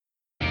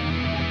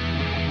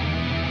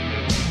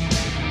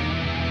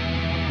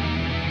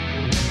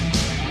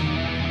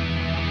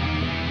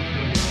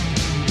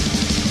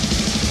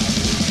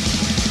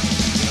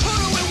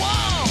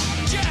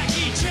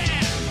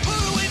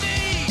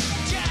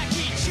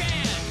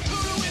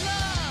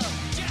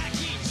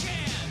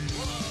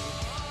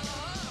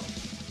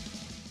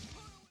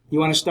You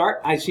want to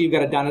start? I see you've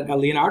got a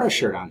Leonardo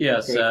shirt on.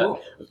 Yes. Very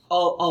cool.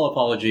 All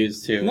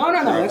apologies to... No,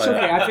 that's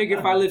okay. I figure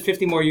if I live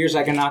 50 more years,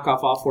 I can knock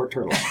off all 4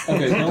 turtles.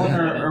 Okay,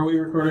 Dylan, are we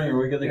recording? Are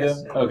we good to go?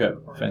 Okay,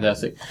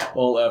 fantastic.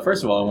 Well,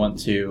 first of all, I want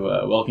to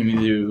welcome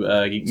you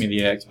to Geek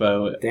Media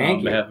Expo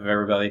on behalf of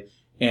everybody.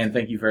 And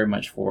thank you very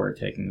much for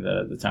taking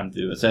the time to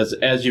do this.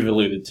 As you've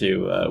alluded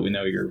to, we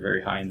know you're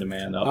very high in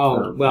demand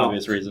for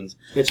obvious reasons.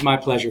 It's my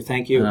pleasure.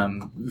 Thank you.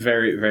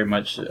 Very, very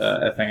much.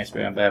 I think I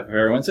speak on behalf of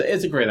everyone. So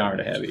it's a great honor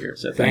to have you here.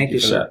 So thank you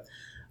for sir.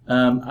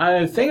 that.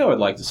 I think I would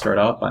like to start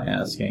off by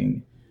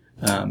asking,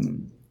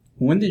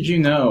 when did you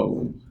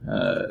know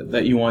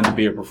that you wanted to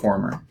be a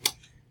performer?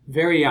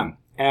 Very young.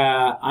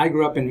 I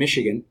grew up in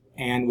Michigan,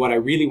 and what I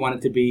really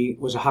wanted to be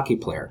was a hockey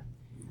player.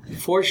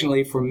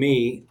 Fortunately for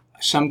me,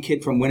 some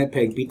kid from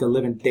Winnipeg beat the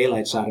living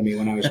daylights out of me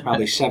when I was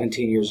probably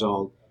 17 years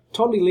old.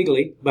 Totally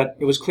legally, but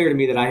it was clear to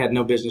me that I had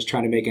no business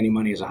trying to make any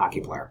money as a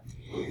hockey player.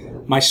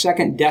 My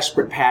second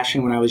desperate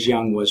passion when I was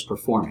young was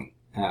performing,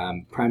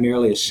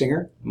 primarily a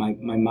singer. My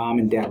mom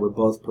and dad were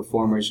both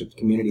performers at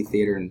community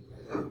theater and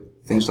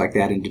things like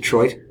that in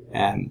Detroit.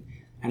 And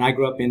I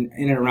grew up in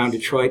and around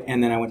Detroit,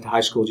 and then I went to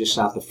high school just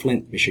south of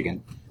Flint,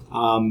 Michigan.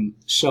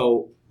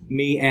 So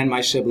me and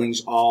my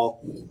siblings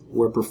all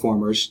were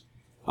performers.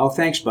 Oh,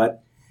 thanks, bud.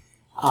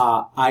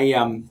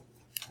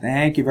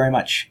 Thank you very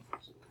much.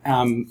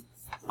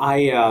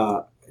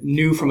 I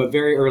knew from a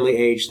very early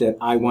age that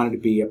I wanted to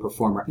be a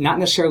performer. Not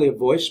necessarily a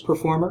voice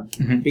performer,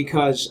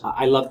 because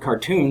I loved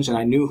cartoons and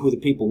I knew who the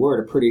people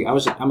were.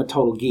 I'm a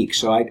total geek,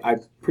 so I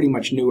pretty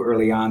much knew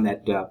early on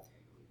that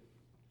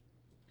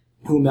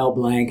who Mel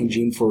Blanc and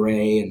Gene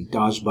Foray and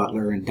Dawes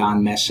Butler and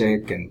Don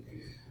Messick and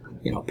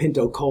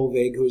Pinto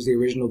Colvig, who was the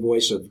original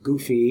voice of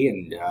Goofy,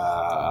 and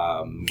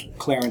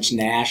Clarence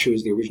Nash, who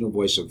was the original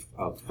voice of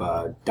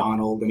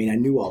Donald. I mean, I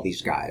knew all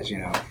these guys,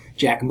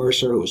 Jack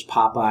Mercer, who was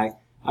Popeye.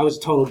 I was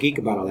a total geek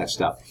about all that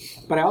stuff.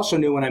 But I also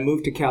knew when I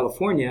moved to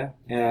California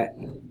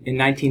in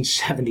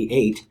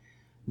 1978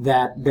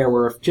 that there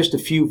were just a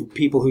few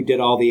people who did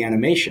all the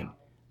animation.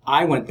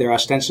 I went there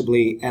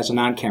ostensibly as an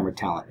on-camera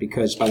talent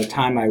because by the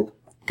time I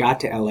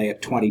got to LA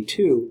at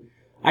 22,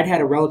 I'd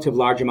had a relative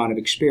large amount of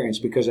experience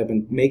because I've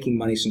been making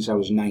money since I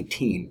was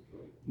 19.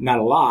 Not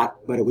a lot,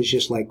 but it was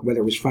just like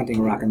whether it was fronting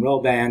a rock and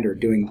roll band or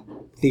doing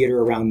theater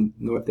around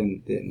North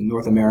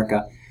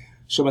America.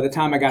 So by the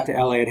time I got to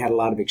LA, I'd had a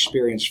lot of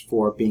experience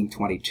for being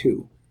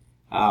 22.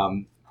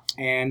 My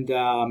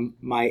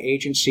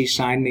agency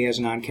signed me as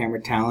an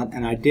on-camera talent,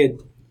 and I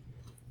did,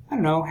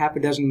 half a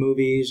dozen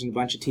movies and a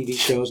bunch of TV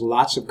shows,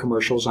 lots of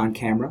commercials on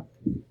camera.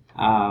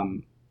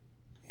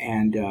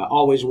 And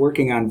always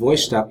working on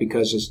voice stuff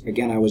because,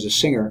 again, I was a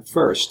singer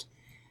first.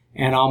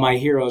 And all my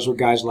heroes were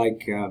guys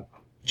like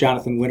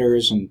Jonathan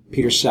Winters and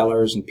Peter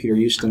Sellers and Peter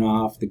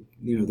Ustinov,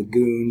 the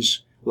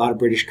Goons, a lot of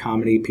British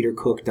comedy, Peter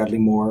Cook, Dudley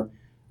Moore,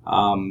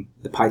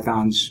 the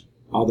Pythons,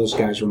 all those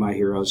guys were my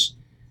heroes.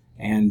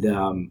 And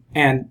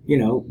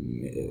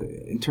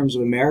in terms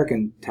of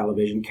American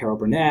television, Carol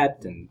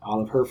Burnett and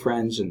all of her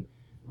friends and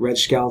Red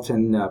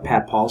Skelton,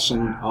 Pat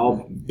Paulson,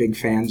 all big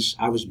fans.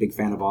 I was a big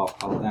fan of all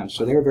of them.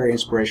 So they were very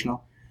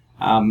inspirational.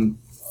 And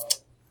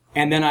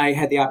then I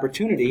had the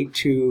opportunity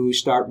to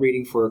start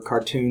reading for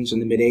cartoons in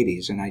the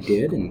mid-'80s, and I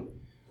did. And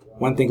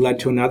one thing led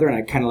to another, and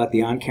I kind of let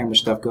the on-camera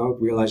stuff go,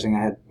 realizing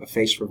I had a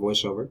face for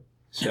voiceover.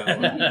 So,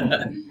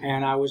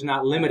 and I was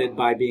not limited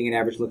by being an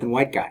average-looking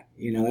white guy.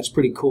 That's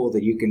pretty cool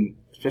that you can,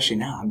 especially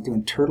now, I'm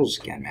doing Turtles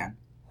again, man.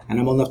 And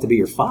I'm old enough to be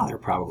your father,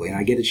 probably, and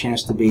I get a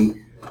chance to be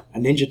a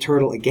Ninja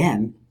Turtle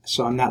again,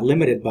 so I'm not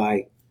limited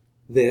by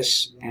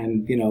this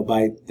and,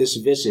 by this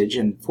visage.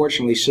 And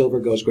fortunately, silver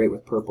goes great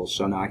with purple,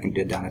 so now I can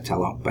do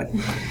Donatello. But,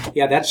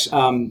 yeah, that's,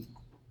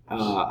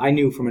 I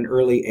knew from an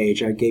early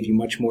age, I gave you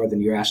much more than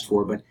you asked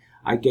for, but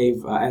I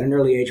gave, at an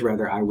early age,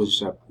 rather, I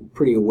was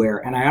pretty aware.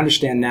 And I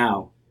understand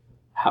now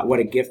what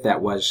a gift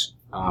that was,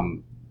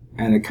 and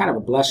a kind of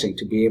a blessing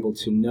to be able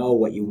to know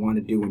what you want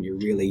to do when you're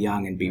really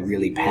young and be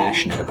really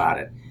passionate about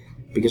it.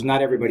 Because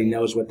not everybody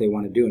knows what they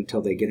want to do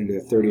until they get into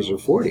their 30s or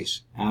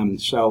 40s.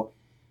 So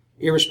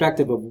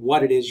irrespective of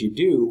what it is you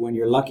do, when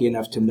you're lucky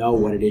enough to know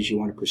what it is you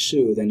want to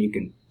pursue, then you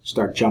can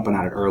start jumping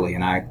on it early,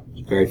 and I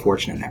was very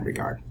fortunate in that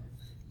regard.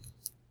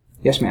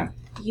 Yes, ma'am.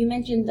 You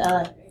mentioned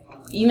that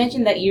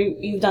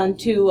you've done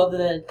 2 of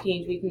the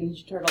Teenage Mutant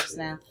Ninja Turtles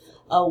now.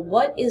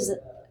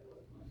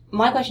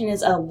 My question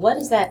is, what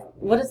is that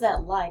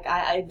like?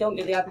 I don't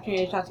get the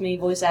opportunity to talk to many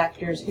voice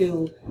actors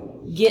who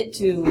get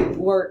to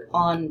work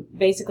on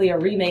basically a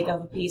remake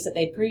of a piece that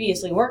they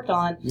previously worked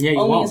on,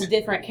 only as a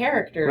different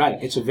character.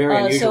 Right, it's a very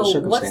unusual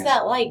circumstance. So what's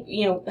that like,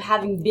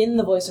 having been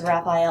the voice of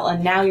Raphael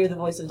and now you're the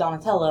voice of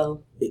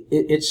Donatello?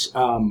 It's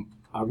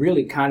a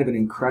really kind of an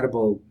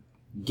incredible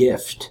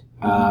gift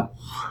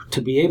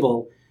to be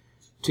able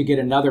to get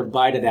another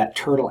bite of that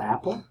turtle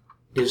apple.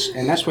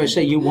 And that's why I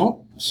say you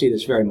won't see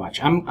this very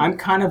much. I'm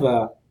kind of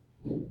an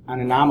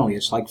anomaly.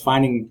 It's like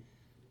finding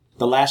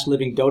the last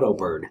living dodo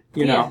bird.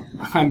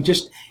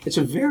 It's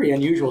a very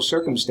unusual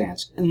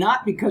circumstance.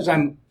 Not because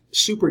I'm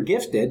super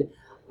gifted.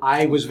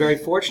 I was very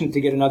fortunate to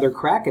get another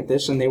crack at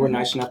this, and they were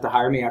nice enough to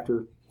hire me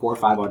after 4 or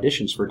 5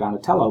 auditions for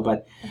Donatello,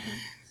 but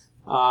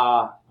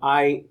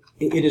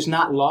it is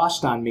not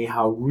lost on me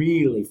how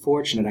really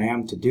fortunate I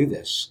am to do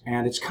this.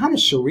 And it's kind of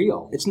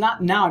surreal. It's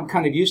not, now I'm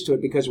kind of used to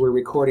it because we're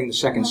recording the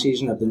second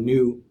season of the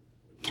new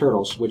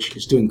Turtles, which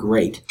is doing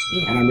great.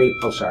 And I'm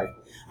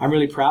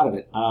really proud of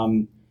it.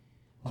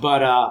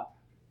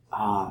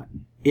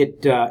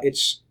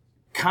 It's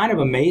kind of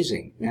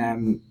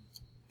amazing.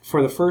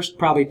 For the first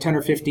probably 10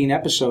 or 15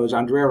 episodes,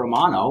 Andrea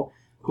Romano,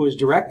 who is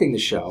directing the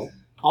show,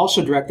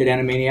 also directed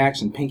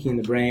Animaniacs and Pinky and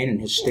the Brain and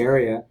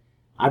Hysteria.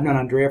 I've known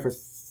Andrea for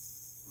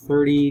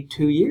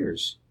 32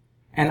 years.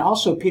 And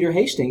also Peter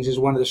Hastings is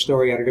one of the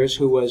story editors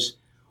who was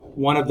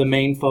one of the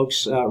main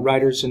folks,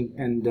 writers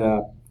and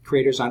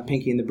creators on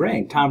Pinky and the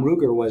Brain. Tom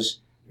Ruegger was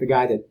the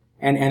guy that,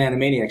 and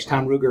Animaniacs.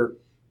 Tom Ruegger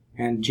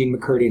and Gene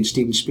McCurdy and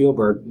Steven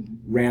Spielberg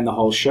ran the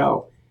whole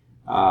show.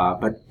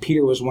 But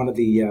Peter was one of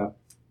the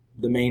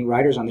main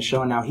writers on the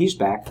show, and now he's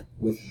back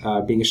with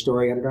being a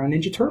story editor on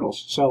Ninja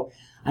Turtles. So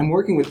I'm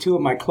working with 2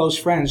 of my close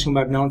friends whom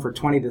I've known for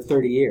 20 to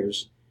 30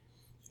 years.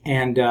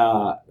 And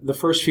the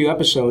first few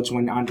episodes,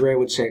 when Andrea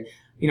would say,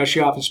 she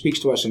often speaks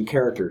to us in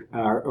character,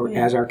 or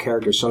as our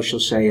characters. So she'll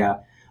say,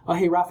 "Oh,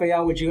 hey,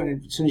 Raphael, would you?"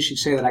 And as soon as she'd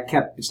say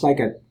that, it's like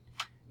a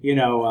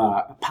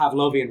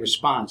Pavlovian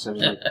response. I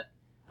was like,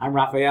 "I'm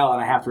Raphael,"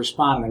 and I have to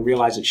respond, and I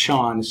realize it's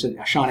Sean.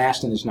 Sean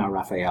Astin is now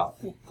Raphael,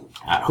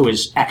 who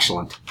is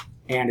excellent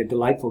and a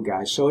delightful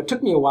guy. So it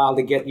took me a while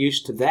to get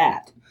used to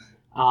that.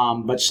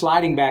 But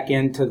sliding back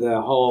into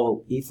the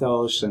whole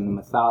ethos and the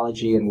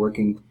mythology and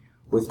working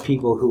with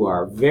people who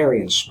are very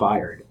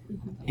inspired.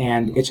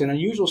 And it's an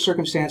unusual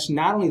circumstance,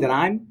 not only that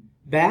I'm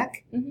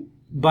back,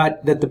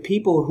 but that the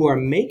people who are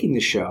making the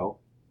show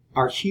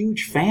are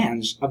huge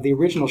fans of the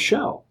original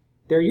show.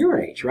 They're your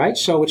age, right?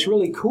 So what's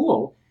really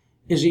cool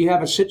is that you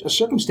have a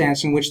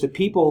circumstance in which the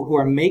people who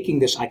are making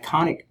this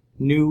iconic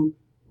new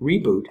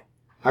reboot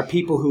are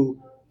people who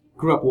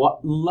grew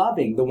up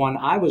loving the one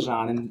I was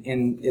on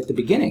at the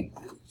beginning.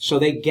 So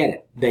they get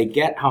it. They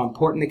get how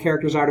important the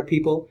characters are to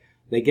people.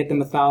 They get the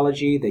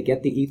mythology, they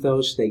get the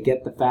ethos, they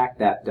get the fact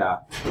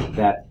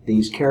that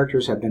these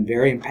characters have been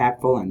very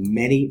impactful on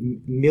many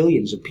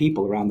millions of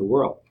people around the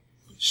world.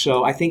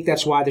 So I think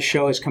that's why the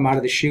show has come out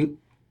of the chute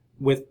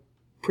with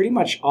pretty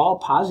much all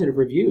positive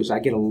reviews. I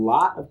get a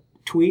lot of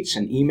tweets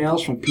and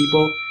emails from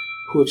people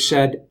who have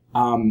said,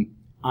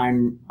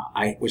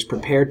 I was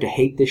prepared to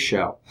hate this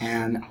show,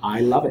 and I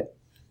love it.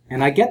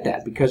 And I get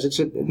that because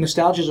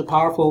nostalgia is a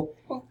powerful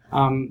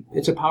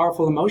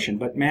emotion.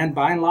 But man,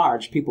 by and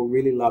large, people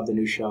really love the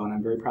new show, and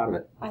I'm very proud of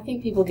it. I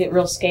think people get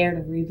real scared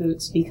of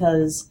reboots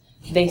because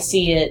they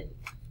see it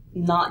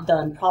not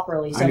done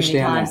properly so many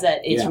times that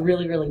it's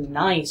really, really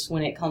nice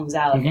when it comes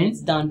out and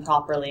it's done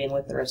properly and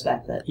with the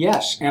respect that.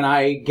 Yes, and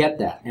I get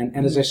that.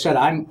 And as I said,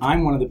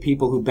 I'm one of the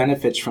people who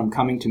benefits from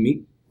coming to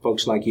meet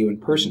folks like you in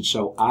person.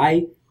 So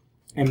I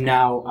am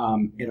now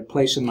in a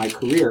place in my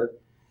career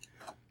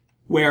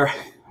where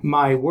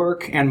my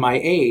work and my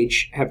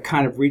age have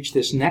kind of reached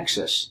this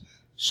nexus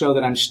so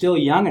that I'm still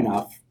young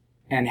enough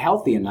and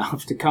healthy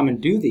enough to come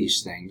and do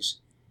these things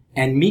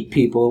and meet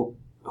people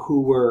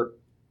who were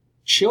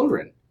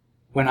children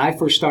when I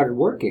first started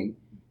working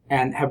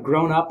and have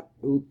grown up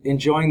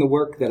enjoying the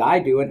work that I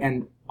do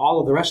and all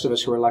of the rest of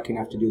us who are lucky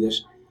enough to do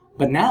this.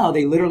 But now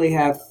they literally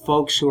have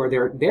folks who are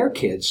their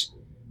kids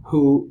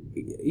who,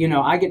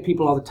 I get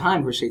people all the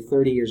time who are, say,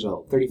 30 years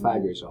old,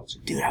 35 years old. Say,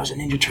 dude, I was a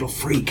Ninja Turtle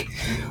freak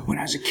when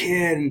I was a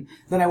kid. And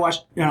then I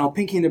watched,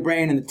 Pinky and the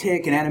Brain and The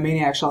Tick and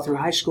Animaniacs all through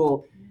high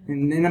school.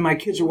 And then my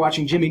kids were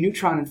watching Jimmy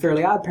Neutron and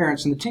Fairly Odd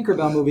Parents and the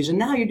Tinkerbell movies. And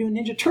now you're doing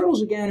Ninja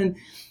Turtles again. And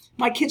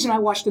my kids and I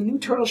watched the new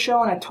Turtle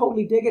show, and I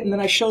totally dig it. And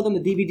then I show them the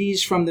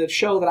DVDs from the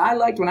show that I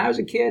liked when I was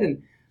a kid.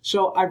 And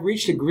so I've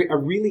reached a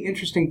really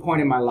interesting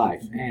point in my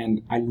life.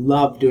 And I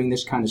love doing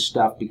this kind of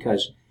stuff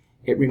because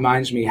it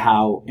reminds me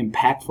how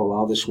impactful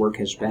all this work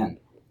has been.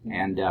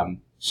 And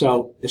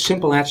so the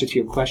simple answer to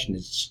your question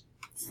is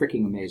it's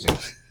freaking amazing.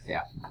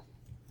 Yeah.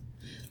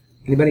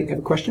 Anybody have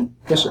a question?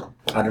 Yes, sir.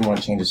 I didn't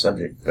want to change the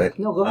subject, but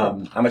no, go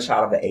ahead. I'm a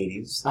child of the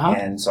 80s,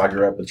 and so I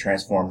grew up with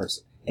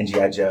Transformers and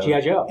G.I.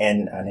 Joe.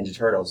 And Ninja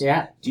Turtles.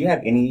 Yeah. Do you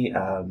have any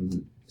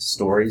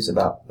stories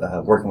about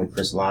working with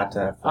Chris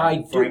Latta,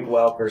 Frank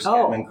Welker,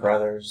 Scatman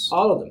Crothers?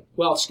 All of them.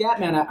 Well,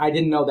 Scatman, I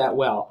didn't know that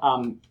well.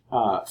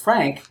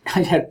 Frank,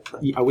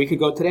 a week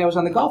ago today, I was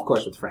on the golf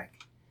course with Frank.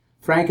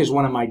 Frank is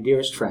one of my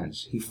dearest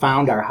friends. He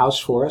found our house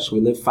for us.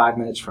 We live 5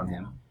 minutes from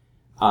him.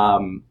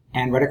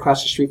 And right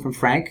across the street from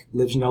Frank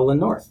lives Nolan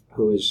North,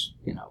 who is,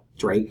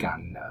 Drake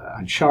on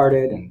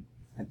Uncharted and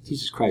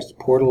Jesus Christ,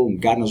 Portal,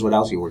 and God knows what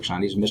else he works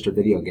on. He's Mr.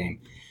 Video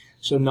Game.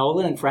 So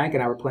Nolan and Frank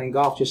and I were playing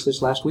golf just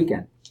this last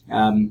weekend.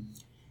 My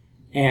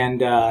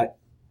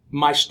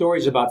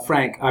stories about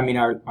Frank,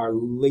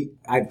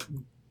 I've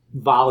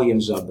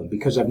volumes of them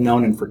because I've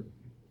known him for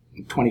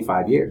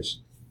 25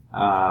 years.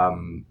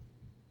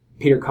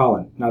 Peter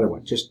Cullen, another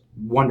one, just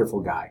wonderful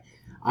guy.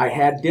 I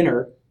had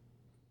dinner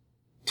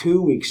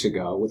 2 weeks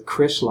ago with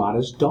Chris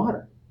Latta's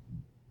daughter.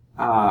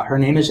 Her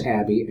name is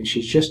Abby, and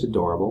she's just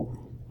adorable.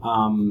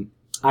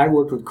 I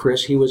worked with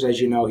Chris. He was, as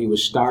you know, he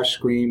was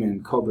Starscream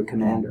and Cobra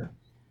Commander.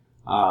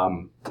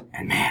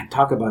 And man,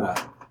 talk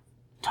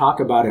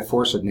about a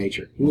force of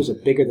nature. He was a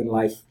bigger than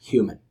life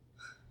human.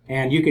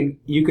 And you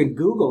can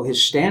Google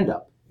his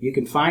stand-up. You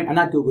can find,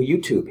 not Google,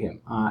 YouTube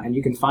him, and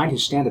you can find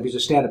his stand-up. He's a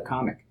stand-up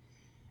comic,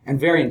 and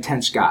very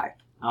intense guy.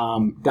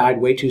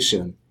 Died way too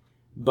soon.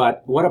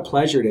 But what a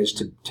pleasure it is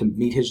to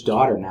meet his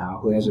daughter now,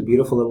 who has a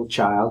beautiful little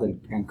child,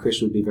 and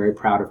Chris would be very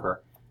proud of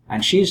her.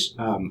 And she's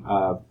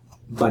a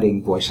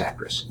budding voice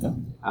actress. Yeah.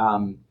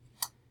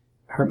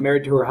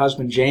 Married to her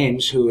husband,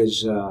 James, who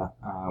is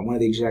one of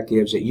the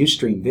executives at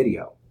Ustream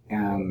Video,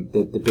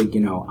 the big,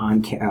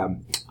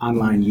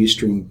 online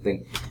Ustream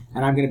thing.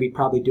 And I'm going to be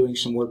probably doing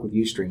some work with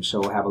Ustream, so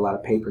we'll have a lot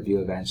of pay-per-view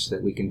events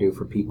that we can do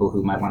for people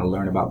who might want to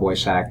learn about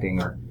voice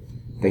acting or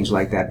things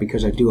like that,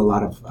 because I do a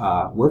lot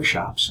of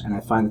workshops, and I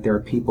find that there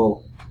are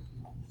people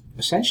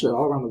essentially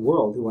all around the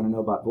world who want to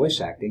know about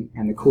voice acting.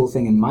 And the cool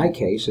thing in my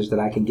case is that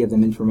I can give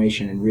them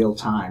information in real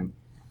time.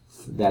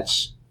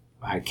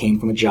 I came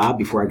from a job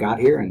before I got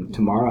here, and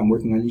tomorrow I'm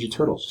working on Ninja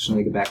Turtles as soon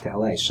as I get back to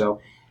LA.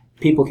 So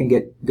people can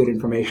get good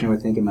information. We're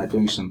thinking about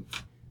doing some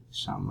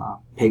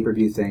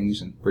pay-per-view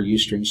things and for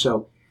Ustream.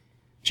 So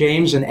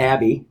James and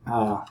Abby,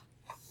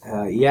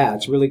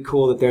 it's really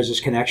cool that there's this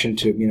connection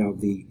to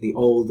the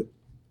old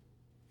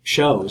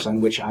shows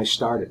on which I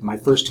started. My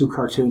first 2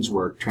 cartoons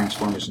were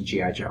Transformers and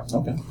G.I. Joe.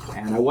 Okay.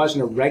 And I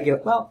wasn't a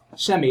regular,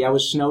 I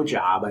was Snow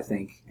Job, I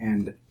think,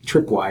 and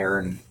Tripwire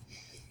and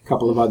a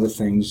couple of other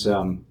things.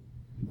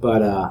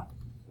 But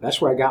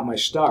that's where I got my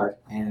start.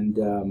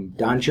 And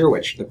Don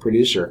Jurwich, the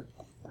producer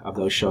of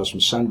those shows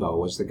from Sunbow,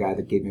 was the guy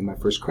that gave me my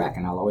first crack,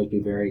 and I'll always be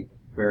very,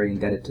 very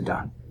indebted to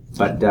Don.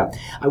 But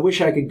I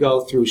wish I could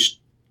go through,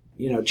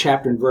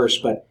 chapter and verse,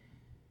 but,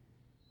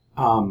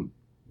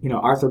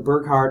 Arthur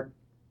Burkhart,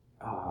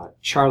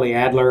 Charlie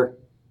Adler,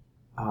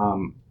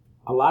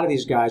 a lot of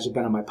these guys have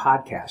been on my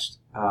podcast.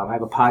 I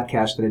have a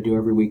podcast that I do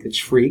every week that's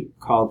free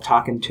called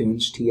Talkin'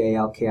 Tunes,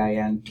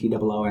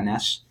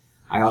 TALKINTOONS.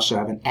 I also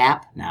have an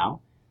app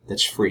now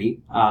that's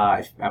free.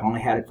 I've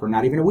only had it for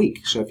not even a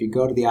week. So if you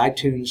go to the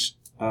iTunes,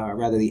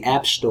 the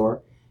App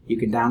Store, you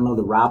can download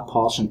the Rob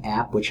Paulson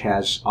app, which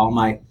has all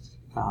my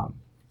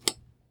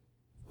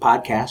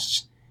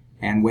podcasts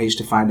and ways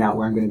to find out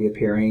where I'm going to be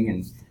appearing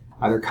and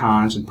other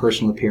cons and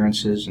personal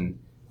appearances and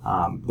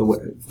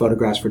the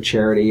photographs for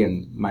charity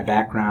and my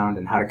background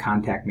and how to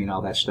contact me and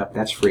all that stuff.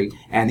 That's free.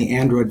 And the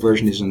Android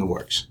version is in the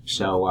works.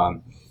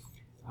 So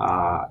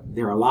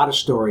there are a lot of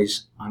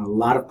stories on a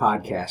lot of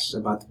podcasts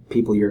about the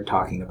people you're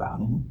talking about.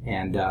 Mm-hmm.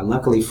 And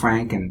luckily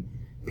Frank and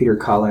Peter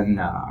Cullen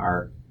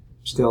are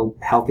still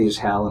healthy as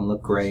hell and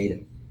look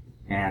great.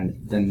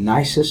 And the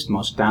nicest,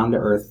 most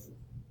down-to-earth,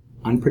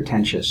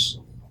 unpretentious,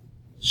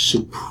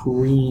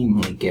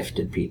 supremely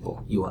gifted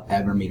people you will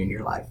ever meet in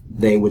your life.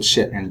 They would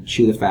sit and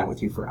chew the fat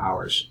with you for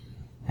hours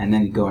and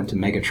then go into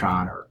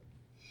Megatron or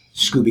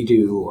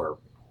Scooby-Doo or,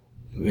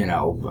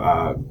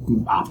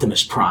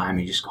 Optimus Prime,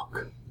 and you just go,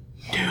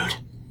 dude,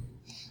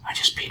 I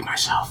just peed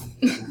myself.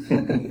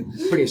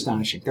 Pretty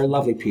astonishing. They're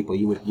lovely people.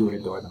 You would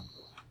adore them.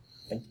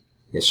 Thank you.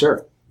 Yes,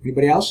 sir.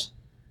 Anybody else?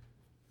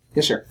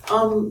 Yes, sir.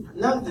 Now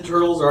that the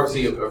Turtles are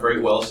obviously a very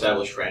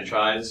well-established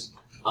franchise,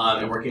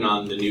 and working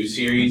on the new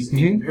series,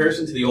 in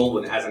comparison to the old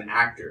one as an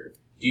actor,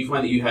 do you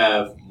find that you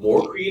have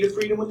more creative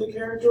freedom with the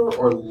character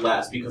or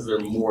less because they're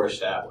more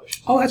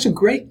established? Oh, that's a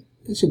great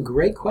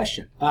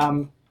question.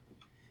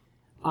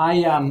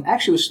 I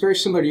actually was very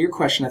similar to your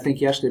question, I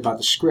think, yesterday about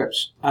the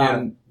scripts. I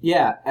don't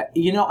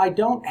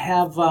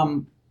have,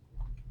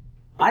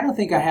 I don't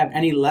think I have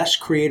any less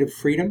creative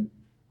freedom.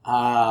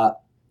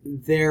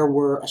 There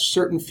were a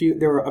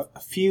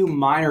few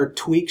minor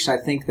tweaks, I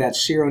think, that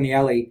Ciro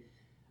Nieli,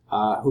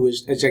 who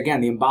is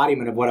again the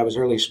embodiment of what I was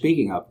earlier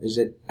speaking of, is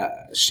that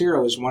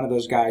Ciro is one of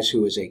those guys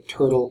who is a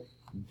turtle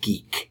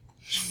geek.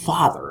 His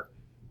father,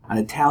 an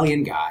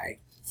Italian guy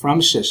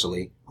from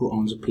Sicily who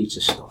owns a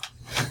pizza store.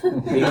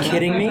 Are you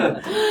kidding me?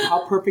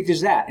 How perfect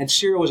is that? And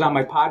Ciro was on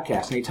my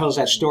podcast, and he tells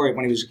that story of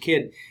when he was a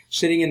kid,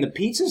 sitting in the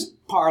pizza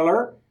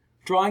parlor,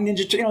 drawing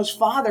Ninja Turtles. His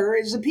father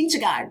is a pizza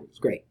guy. It's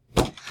great.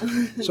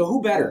 So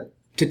who better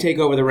to take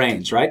over the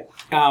reins, right?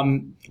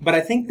 But I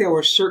think there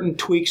were certain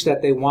tweaks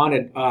that they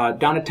wanted.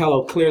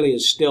 Donatello clearly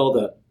is still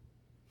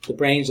the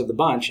brains of the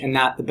bunch and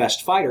not the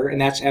best fighter,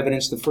 and that's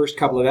evidenced the first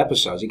couple of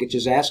episodes. He gets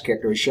his ass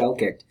kicked or his shell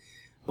kicked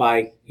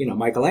by,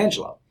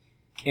 Michelangelo.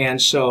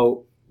 And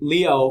so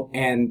Leo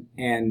and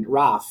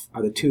Raph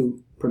are the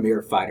 2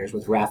 premier fighters,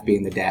 with Raph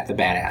being the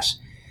badass.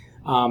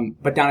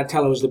 But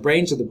Donatello is the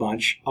brains of the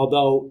bunch,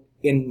 although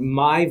in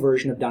my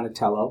version of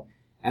Donatello,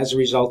 as a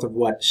result of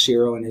what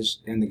Ciro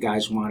and the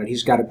guys wanted,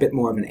 he's got a bit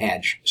more of an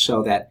edge.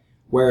 So that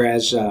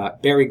whereas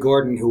Barry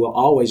Gordon, who will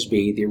always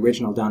be the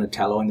original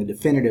Donatello and the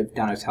definitive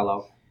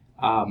Donatello,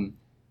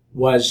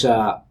 was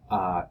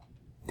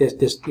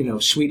this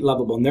sweet,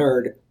 lovable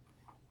nerd.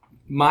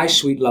 My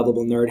sweet,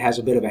 lovable nerd has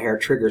a bit of a hair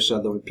trigger,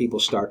 so that when people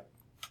start,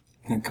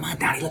 come on,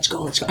 Donnie, let's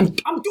go. I'm doing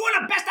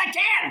the best I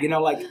can,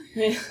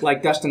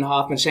 like Dustin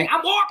Hoffman saying,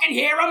 I'm walking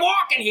here,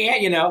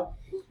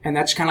 and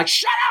that's kind of like,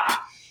 shut up!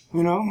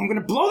 I'm going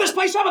to blow this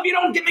place up if you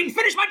don't get me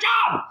finish my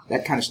job.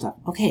 That kind of stuff.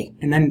 Okay,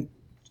 and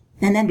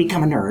then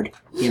become a nerd.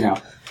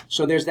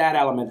 So there's that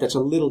element that's a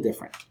little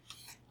different.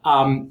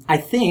 I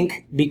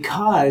think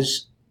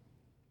because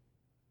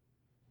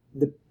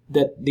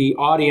the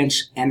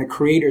audience and the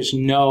creators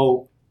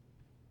know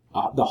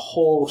the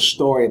whole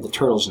story of the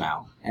Turtles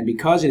now, and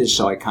because it is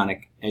so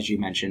iconic, as you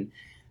mentioned,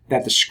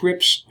 that the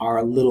scripts are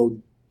a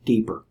little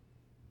deeper,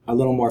 a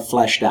little more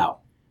fleshed out.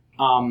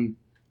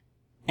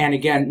 And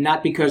again,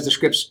 not because the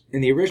scripts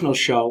in the original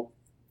show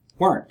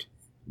weren't,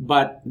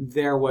 but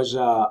there was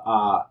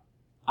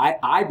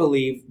I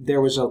believe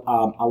there was a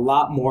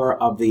lot more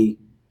of a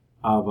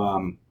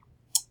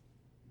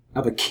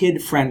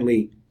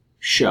kid-friendly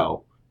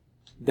show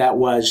that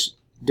was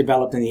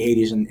developed in the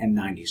 80s and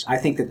 90s. I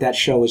think that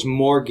show was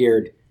more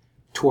geared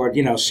toward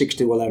 6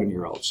 to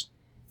 11-year-olds.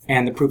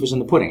 And the proof is in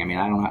the pudding. I mean,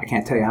 I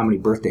can't tell you how many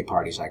birthday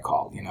parties I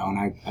called, and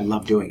I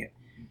love doing it.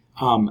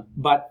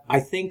 But I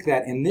think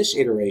that in this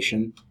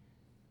iteration,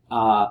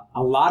 a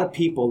lot of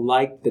people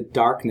like the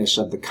darkness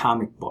of the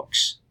comic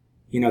books.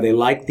 They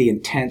like the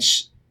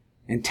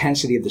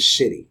intensity of the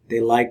city. They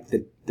like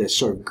the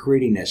sort of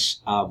grittiness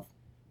of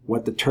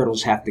what the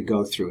Turtles have to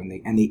go through.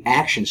 And the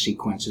action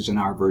sequences in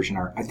our version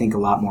are, I think, a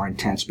lot more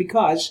intense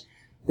because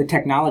the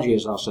technology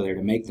is also there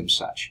to make them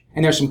such.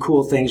 And there's some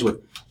cool things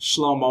with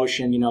slow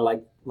motion,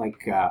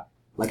 like a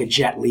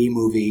Jet Li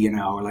movie,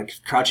 or like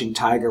Crouching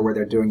Tiger where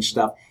they're doing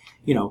stuff,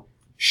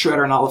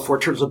 Shredder and all the 4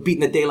 Turtles are beating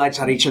the daylights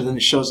out of each other, and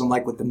it shows them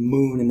like with the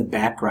moon in the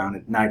background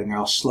at night, and they're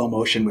all slow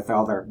motion with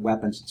all their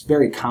weapons. It's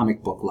very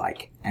comic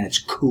book-like, and it's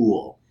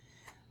cool.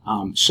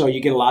 So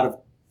you get a lot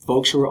of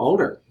folks who are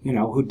older,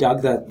 who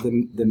dug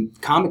the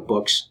comic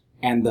books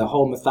and the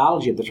whole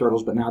mythology of the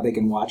Turtles, but now they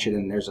can watch it,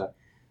 and there's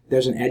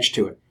an edge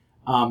to it.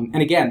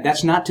 And again,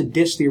 that's not to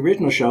diss the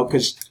original show,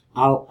 because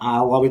I'll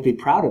always be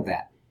proud of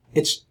that.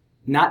 It's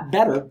not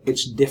better,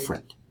 it's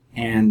different.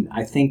 And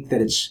I think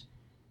that it's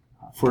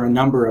for a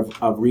number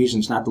of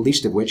reasons, not the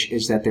least of which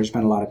is that there's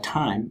been a lot of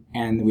time,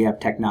 and we have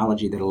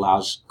technology that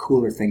allows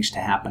cooler things to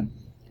happen.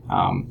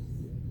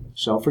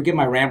 So forgive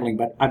my rambling,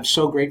 but I'm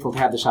so grateful to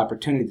have this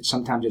opportunity that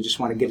sometimes I just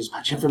want to get as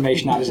much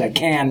information out as I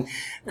can,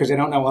 because I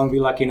don't know when I'll be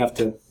lucky enough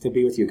to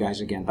be with you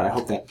guys again. But I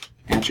hope that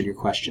answered your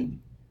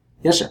question.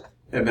 Yes, sir.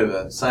 A bit of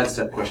a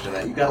sidestep question on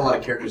that. You've got a lot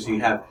of characters who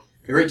you have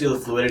a great deal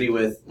of fluidity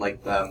with,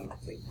 like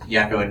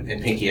Yakko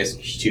and Pinky as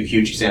 2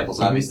 huge examples,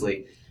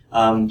 obviously.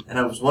 And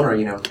I was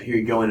wondering, I hear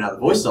you going out of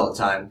the voices all the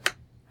time.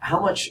 How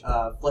much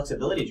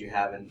flexibility did you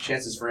have and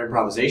chances for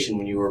improvisation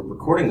when you were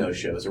recording those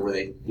shows? Or were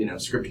they,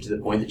 scripted to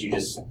the point that you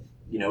just,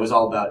 it was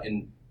all about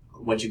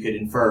what you could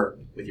infer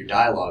with your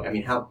dialogue? I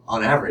mean,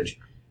 on average,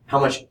 how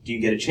much do you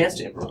get a chance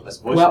to improvise as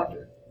a voice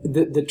actor?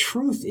 The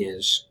truth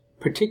is,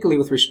 particularly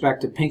with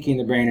respect to Pinky and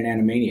the Brain and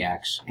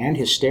Animaniacs and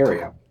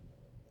Hysteria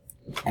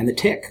and The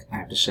Tick, I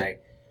have to say,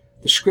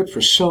 the scripts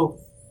were so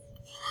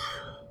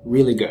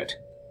really good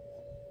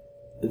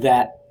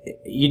that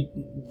you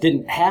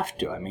didn't have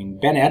to. I mean,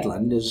 Ben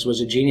Edlund was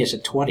a genius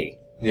at 20.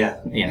 Yeah.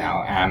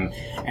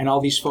 And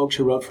all these folks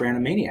who wrote for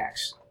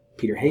Animaniacs,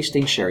 Peter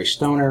Hastings, Sherry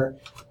Stoner,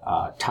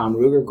 Tom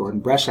Ruger,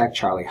 Gordon Bressak,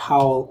 Charlie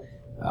Howell,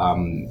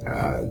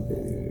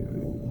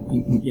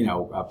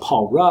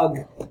 Paul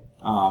Rugg,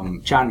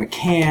 John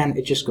McCann.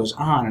 It just goes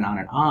on and on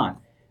and on.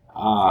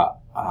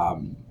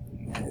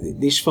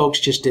 These folks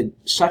just did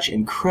such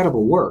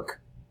incredible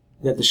work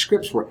that the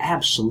scripts were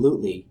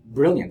absolutely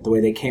brilliant the way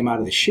they came out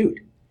of the chute.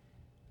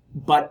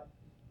 But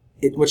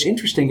what's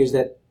interesting is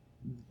that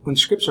when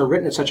scripts are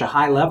written at such a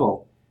high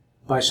level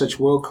by such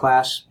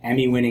world-class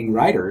Emmy-winning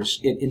writers,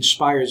 it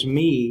inspires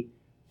me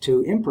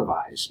to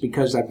improvise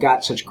because I've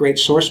got such great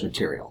source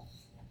material.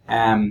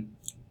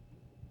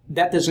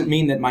 That doesn't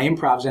mean that my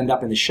improvs end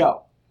up in the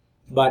show,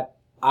 but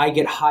I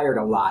get hired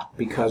a lot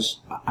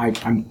because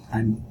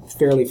I'm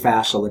fairly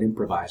facile at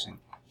improvising.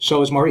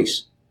 So is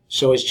Maurice.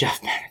 So is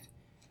Jeff Bennett.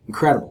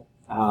 Incredible.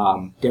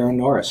 Darren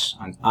Norris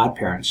on Odd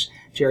Parents.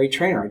 Jerry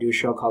Trainer. I do a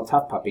show called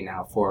Tough Puppy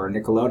now for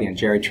Nickelodeon.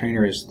 Jerry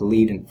Trainer is the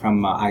lead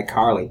from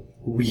iCarly.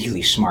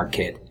 Really smart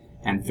kid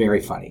and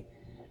very funny.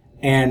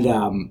 And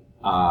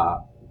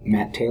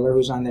Matt Taylor,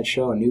 who's on that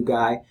show, a new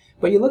guy.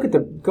 But you look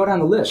at go down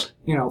the list.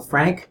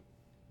 Frank,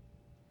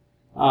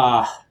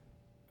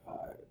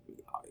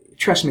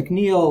 Tress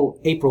MacNeille,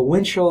 April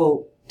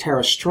Winchell,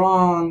 Tara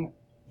Strong,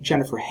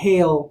 Jennifer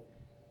Hale,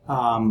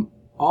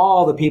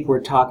 all the people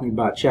we're talking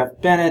about.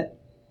 Jeff Bennett,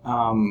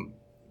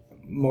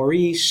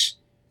 Maurice,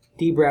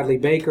 D. Bradley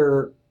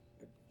Baker,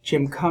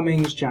 Jim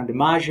Cummings, John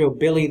DiMaggio,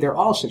 Billy. They're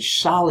all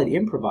such solid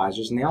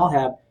improvisers, and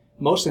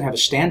most of them have a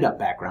stand-up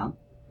background,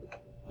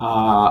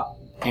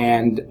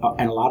 and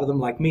a lot of them,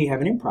 like me,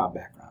 have an improv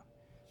background.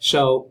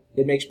 So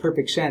it makes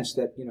perfect sense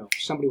that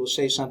somebody will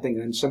say something,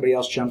 and then somebody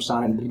else jumps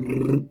on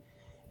it,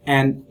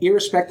 and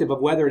irrespective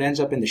of whether it ends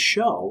up in the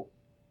show,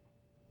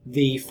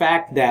 the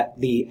fact that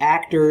the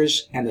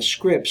actors and the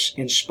scripts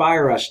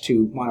inspire us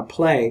to want to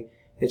play.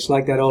 It's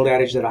like that old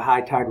adage that a high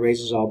tide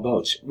raises all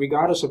boats.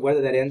 Regardless of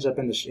whether that ends up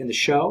in the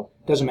show,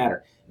 doesn't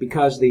matter,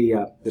 because the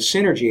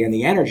synergy and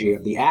the energy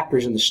of the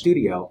actors in the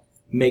studio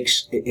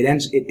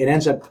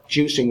ends up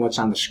juicing what's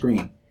on the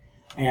screen.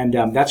 And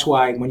that's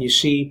why when you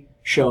see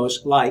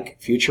shows like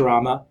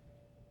Futurama,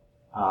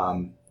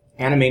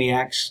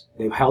 Animaniacs,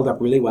 they've held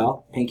up really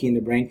well. Pinky and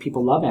the Brain,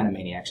 people love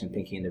Animaniacs and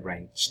Pinky and the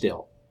Brain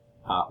still.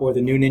 Or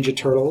the new Ninja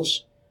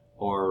Turtles,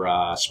 or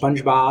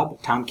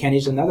SpongeBob. Tom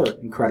Kenny's another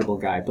incredible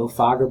guy. Bill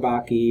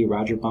Fagerbakke,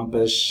 Roger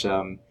Bumpus.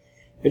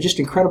 They're just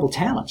incredible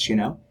talents, you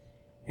know.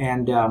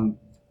 And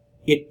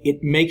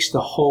it makes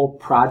the whole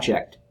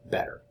project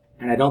better.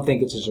 And I don't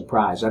think it's a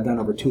surprise. I've done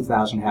over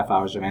 2,000 half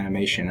hours of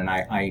animation, and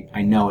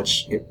I know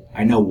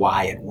I know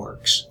why it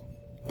works.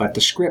 But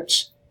the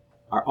scripts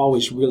are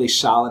always really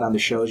solid on the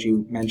shows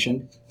you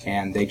mentioned,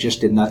 and they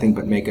just did nothing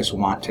but make us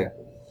want to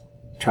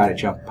try to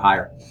jump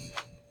higher.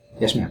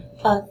 Yes, ma'am.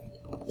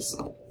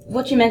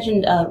 What you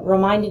mentioned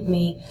reminded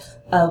me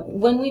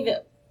when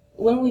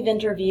we've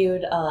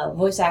interviewed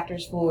voice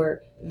actors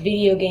for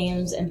video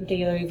games, and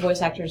particularly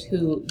voice actors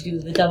who do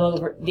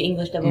the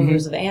English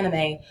dub-overs of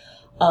anime.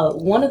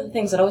 One of the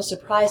things that always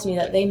surprised me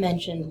that they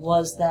mentioned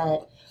was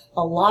that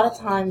a lot of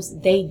times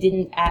they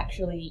didn't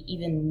actually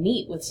even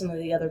meet with some of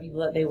the other people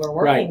that they were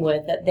working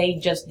with, that they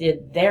just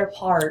did their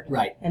part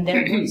and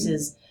their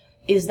voices.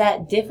 Is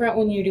that different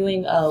when you're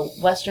doing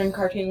Western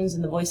cartoons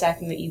and the voice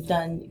acting that you've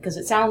done? Because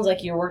it sounds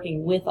like you're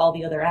working with all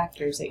the other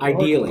actors that you're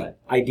working with.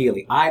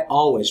 Ideally. I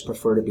always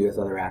prefer to be with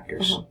other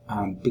actors.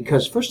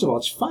 Because, first of all,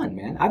 it's fun,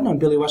 man. I've known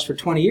Billy West for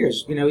 20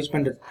 years. You know, he's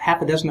been to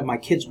half a dozen of my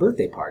kids'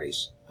 birthday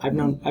parties. I've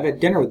had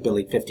dinner with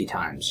Billy 50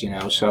 times, you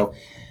know, so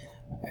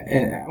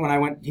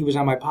when he was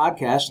on my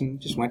podcast and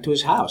just went to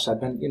his house. I've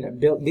been, you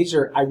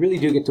know, I really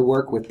do get to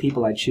work with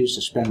people I choose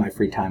to spend my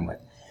free time with.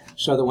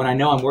 So that when I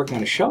know I'm working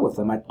on a show with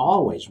them, I'd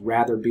always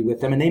rather be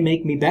with them, and they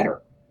make me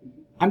better.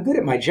 I'm good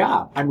at my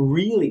job. I'm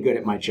really good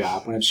at my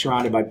job when I'm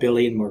surrounded by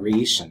Billy and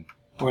Maurice,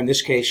 or in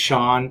this case,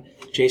 Sean,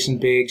 Jason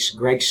Biggs,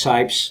 Greg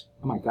Sipes.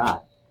 Oh my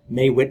God.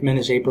 Mae Whitman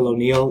as April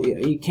O'Neil.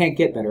 You can't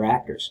get better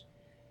actors.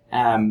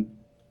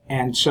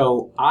 And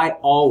so I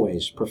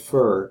always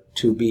prefer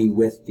to be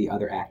with the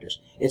other actors.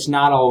 It's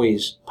not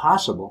always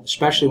possible,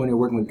 especially when you're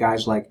working with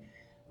guys like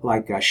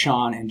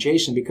Sean and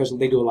Jason, because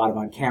they do a lot of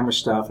on-camera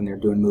stuff and they're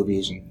doing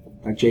movies. And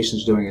like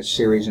Jason's doing a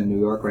series in New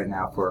York right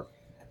now for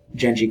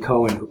Genji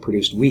Cohen, who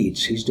produced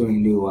Weeds. He's doing a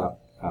new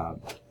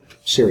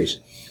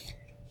series.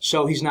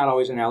 So he's not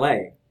always in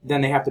L.A.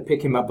 Then they have to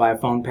pick him up by a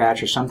phone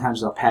patch, or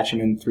sometimes they'll patch him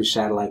in through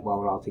satellite while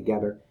we're all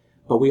together.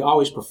 But we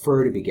always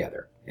prefer to be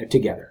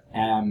together.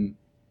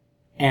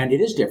 And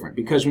it is different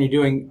because when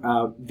you're doing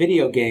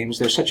video games,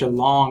 there's such a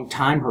long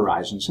time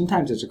horizon.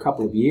 Sometimes it's a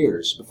couple of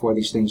years before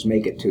these things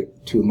make it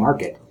to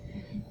market.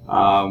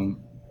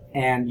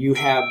 And you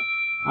have,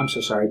 I'm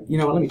so sorry, you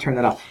know what, let me turn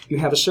that off. You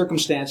have a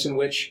circumstance in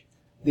which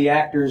the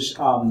actors,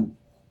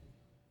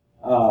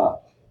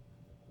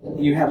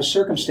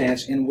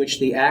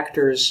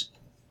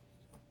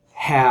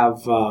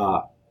 have,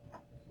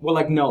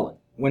 like Nolan.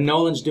 When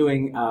Nolan's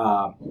doing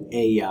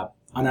an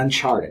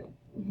Uncharted,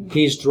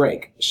 he's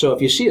Drake. So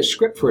if you see a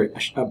script for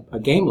a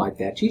game like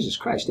that, Jesus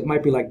Christ, it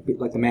might be like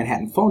the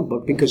Manhattan Phone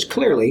Book, because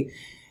clearly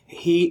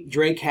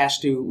Drake has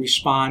to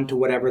respond to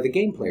whatever the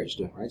game player's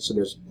doing, right? So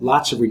there's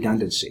lots of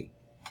redundancy.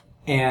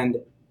 And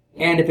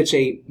if it's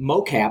a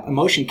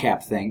motion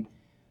cap thing,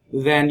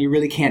 then you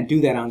really can't do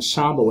that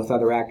ensemble with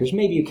other actors.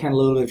 Maybe you can a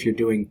little bit if you're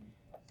doing,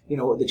 you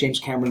know, the James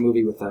Cameron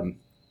movie with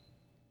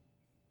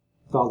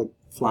all the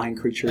flying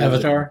creatures.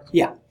 Avatar?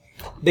 Yeah.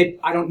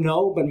 I don't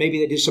know, but maybe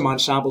they did some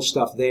ensemble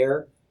stuff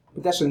there.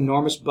 But that's an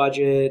enormous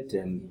budget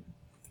and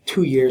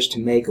 2 years to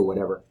make or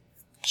whatever.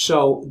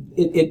 So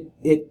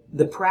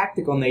the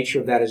practical nature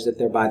of that is that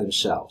they're by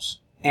themselves.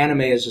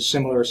 Anime is a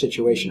similar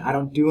situation. I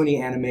don't do any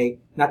anime,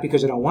 not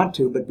because I don't want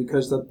to, but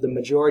because the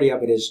majority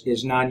of it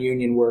is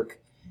non-union work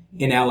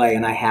in LA,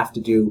 and I have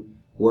to do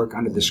work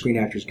under the Screen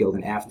Actors Guild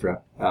and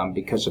AFTRA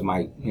because of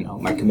my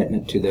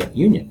commitment to the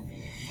union.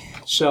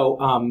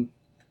 So,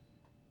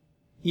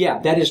 yeah,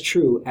 that is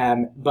true.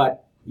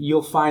 But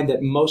you'll find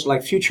that most,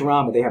 like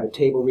Futurama, they have a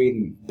table read,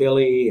 and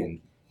Billy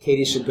and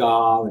Katie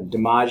Seagal and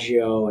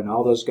DiMaggio and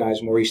all those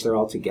guys, Maurice, they're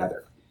all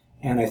together.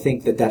 And I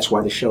think that that's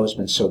why the show has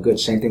been so good.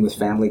 Same thing with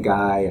Family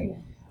Guy.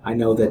 And I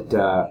know that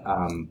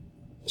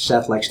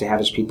Seth likes to have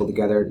his people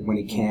together when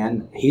he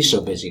can. He's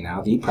so busy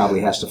now that he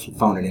probably has to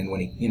phone it in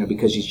when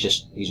because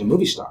he's a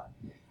movie star.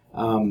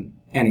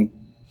 And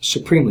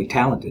supremely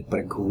talented,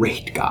 but a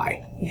great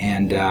guy.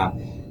 And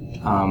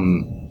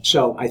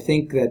so I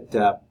think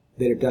that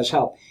it does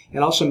help.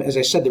 And also, as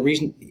I said, the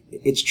reason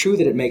it's true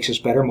that it makes us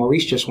better.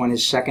 Maurice just won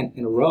his second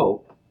in a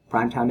row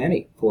Primetime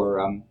Emmy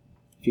for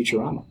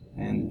Futurama,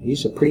 and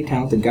he's a pretty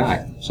talented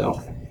guy.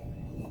 So,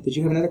 did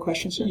you have another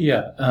question, sir?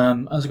 Yeah, I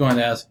was going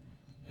to ask,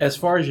 as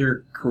far as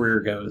your career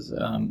goes,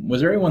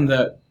 was there anyone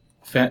that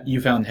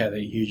you found had a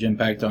huge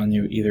impact on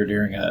you, either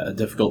during a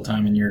difficult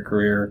time in your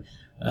career,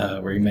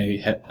 where you may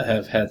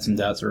have had some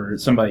doubts, or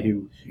somebody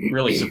who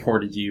really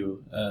supported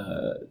you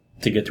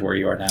to get to where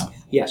you are now?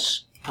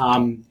 Yes.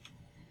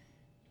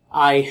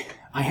 I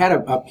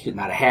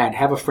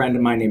have a friend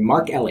of mine named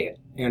Mark Elliott,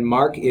 and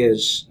Mark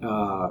is,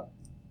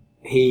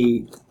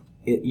 he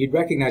you'd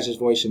recognize his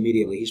voice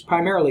immediately. He's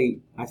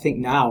primarily, I think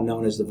now,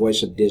 known as the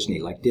voice of Disney,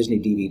 like Disney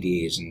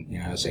DVDs,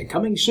 and say,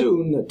 coming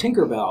soon, the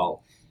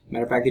Tinkerbell.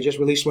 Matter of fact, they just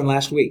released one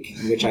last week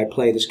in which I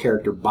play this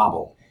character,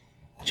 Bobble.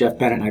 Jeff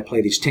Bennett and I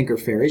play these Tinker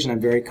Fairies, and I'm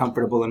very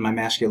comfortable in my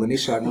masculinity,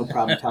 so I have no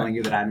problem telling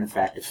you that I'm, in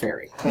fact, a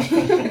fairy.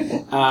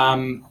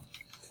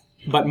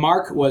 But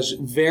Mark was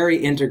very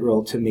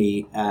integral to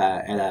me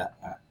at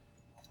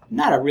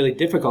not a really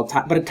difficult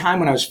time, but a time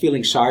when I was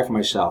feeling sorry for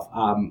myself.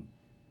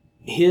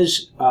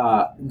 His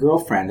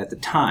girlfriend at the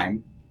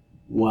time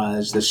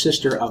was the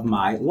sister of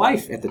my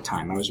wife at the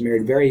time. I was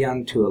married very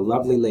young to a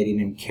lovely lady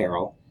named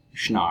Carol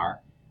Schnarr.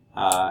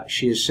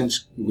 She has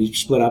since, we've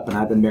split up, and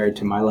I've been married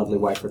to my lovely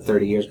wife for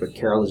 30 years, but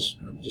Carol is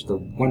just a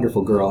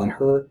wonderful girl, and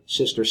her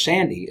sister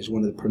Sandy is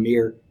one of the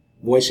premier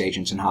voice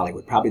agents in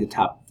Hollywood, probably the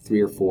top 3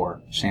 or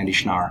 4, Sandy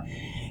Schnarr.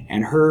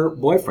 And her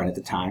boyfriend at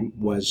the time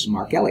was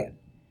Mark Elliott.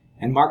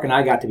 And Mark and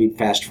I got to be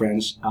fast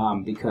friends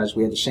because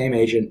we had the same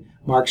agent.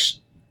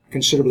 Mark's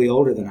considerably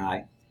older than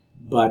I,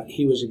 but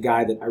he was a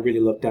guy that I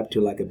really looked up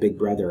to like a big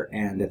brother.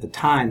 And at the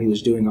time, he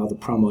was doing all the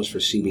promos for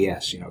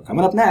CBS,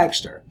 coming up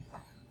next, or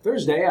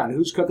Thursday on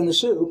Who's Cooking the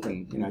Soup,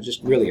 and,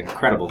 just really an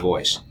incredible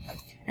voice.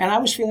 And I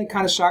was feeling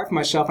kind of sorry for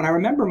myself, and I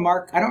remember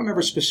Mark, I don't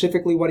remember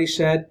specifically what he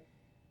said,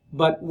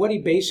 but what he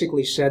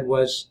basically said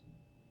was,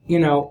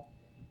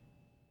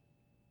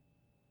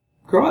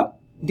 grow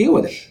up, deal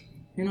with it.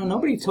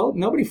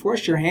 Nobody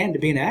forced your hand to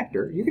be an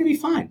actor. You're going to be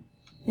fine,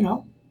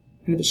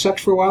 and if it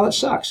sucks for a while, it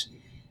sucks.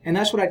 And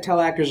that's what I tell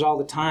actors all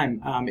the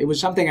time. It was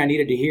something I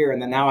needed to hear,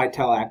 and then now I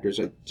tell actors.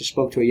 I just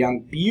spoke to a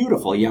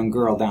beautiful young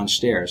girl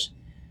downstairs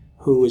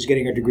who was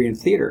getting her degree in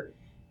theater,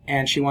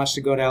 and she wants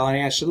to go to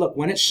LA. I said, look,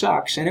 when it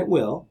sucks, and it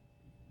will,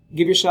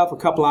 give yourself a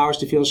couple hours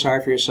to feel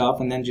sorry for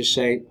yourself, and then just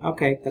say,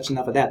 okay, that's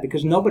enough of that,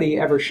 because nobody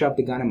ever shoved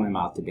a gun in my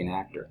mouth to be an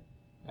actor.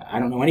 I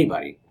don't know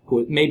anybody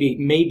who,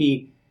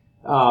 maybe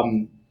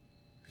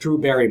Drew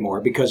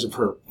Barrymore because of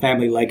her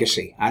family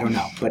legacy. I don't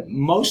know. But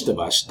most of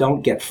us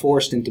don't get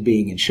forced into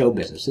being in show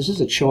business. This is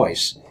a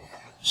choice.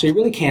 So you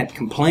really can't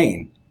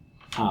complain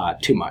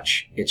too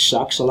much. It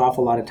sucks an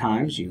awful lot of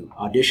times. You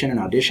audition and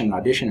audition and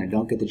audition and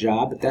don't get the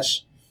job, but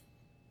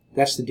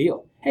that's the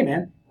deal. Hey,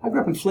 man, I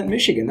grew up in Flint,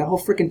 Michigan. That whole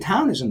freaking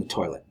town is in the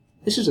toilet.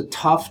 This is a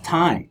tough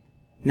time,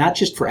 not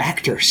just for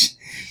actors.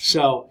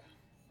 So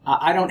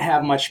I don't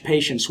have much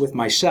patience with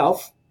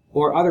myself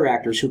or other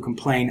actors who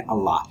complain a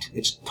lot.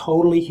 It's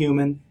totally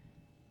human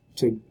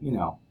to,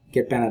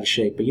 get bent out of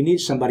shape. But you need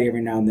somebody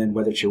every now and then,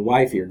 whether it's your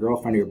wife or your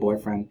girlfriend or your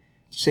boyfriend,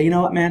 to say, you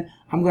know what, man,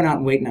 I'm going out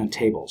and waiting on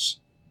tables.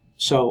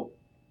 So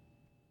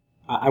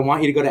I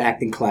want you to go to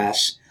acting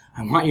class.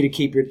 I want you to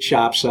keep your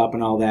chops up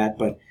and all that.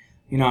 But,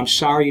 I'm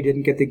sorry you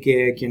didn't get the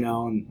gig, and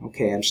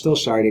okay, I'm still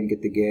sorry you didn't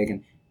get the gig.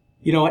 And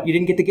you know what? You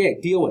didn't get the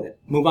gig. Deal with it.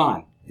 Move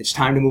on. It's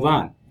time to move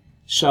on.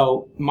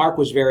 So Mark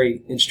was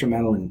very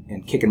instrumental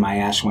in kicking my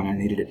ass when I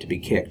needed it to be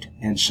kicked.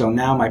 And so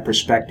now my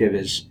perspective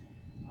is,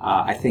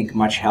 I think,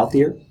 much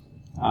healthier.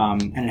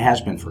 And it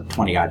has been for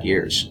 20-odd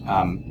years.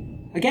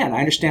 Again, I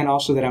understand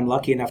also that I'm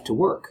lucky enough to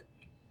work.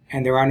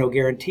 And there are no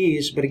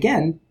guarantees. But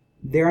again,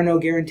 there are no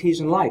guarantees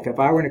in life. If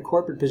I were in a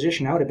corporate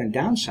position, I would have been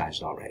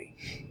downsized already.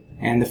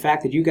 And the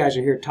fact that you guys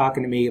are here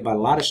talking to me about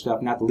a lot of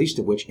stuff, not the least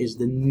of which is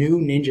the new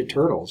Ninja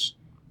Turtles.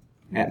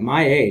 At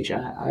my age,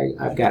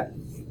 I've got...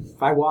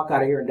 If I walk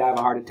out of here and die of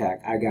a heart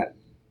attack, I got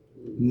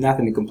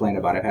nothing to complain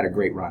about. I've had a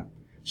great run.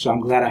 So I'm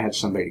glad I had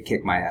somebody to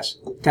kick my ass.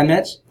 10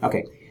 minutes?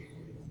 Okay.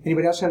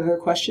 Anybody else have another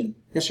question?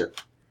 Yes, sir.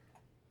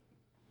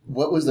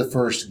 What was the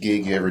first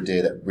gig you ever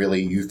did that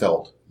really you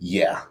felt,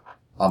 yeah,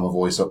 I'm a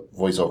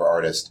voiceover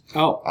artist.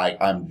 Oh.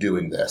 I'm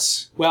doing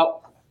this?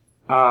 Well,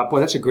 boy,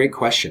 that's a great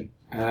question.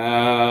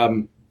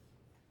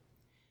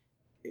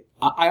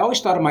 I always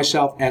thought of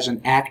myself as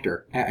an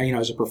actor,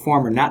 as a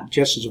performer, not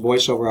just as a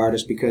voiceover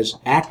artist, because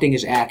acting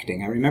is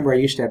acting. I remember I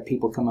used to have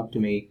people come up to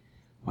me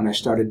when I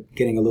started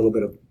getting a little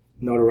bit of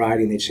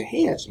notoriety, and they'd say,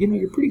 hey,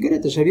 you're pretty good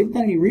at this. Have you ever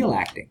done any real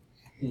acting?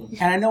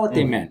 And I know what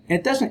they meant. And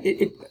it doesn't,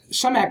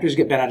 some actors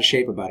get bent out of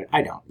shape about it.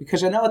 I don't,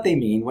 because I know what they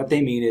mean. What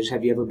they mean is,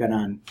 have you ever been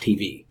on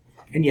TV?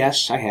 And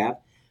yes, I have.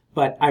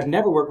 But I've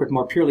never worked with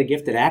more purely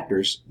gifted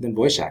actors than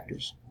voice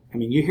actors. I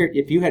mean,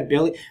 if you had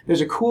Billy,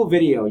 there's a cool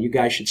video you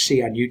guys should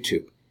see on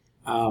YouTube.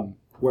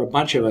 Where a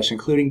bunch of us,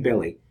 including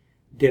Billy,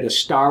 did a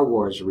Star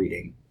Wars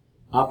reading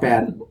up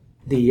at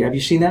have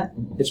you seen that?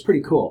 It's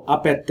pretty cool.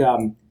 Up at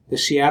the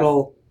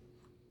Seattle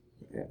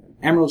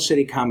Emerald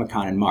City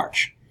Comic-Con in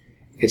March.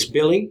 It's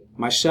Billy,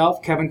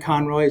 myself, Kevin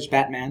Conroy as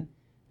Batman,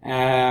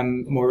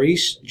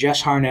 Maurice,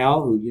 Jess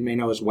Harnell, who you may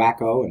know as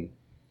Wacko, and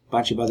a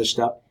bunch of other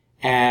stuff,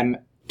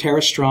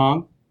 Tara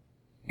Strong,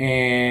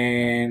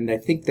 and I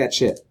think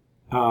that's it.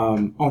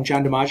 John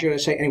DiMaggio, did I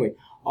say? Anyway,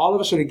 all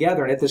of us are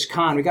together, and at this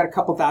con, we got a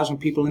couple thousand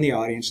people in the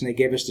audience, and they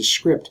gave us the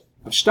script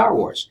of Star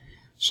Wars.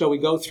 So we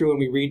go through and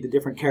we read the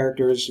different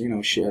characters.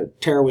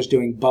 Tara was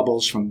doing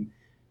Bubbles from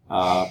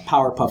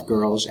Powerpuff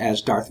Girls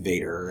as Darth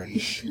Vader,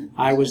 and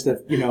I was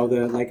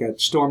like a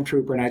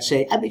stormtrooper, and I'd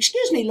say,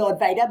 "Excuse me, Lord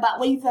Vader, but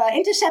we've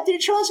intercepted a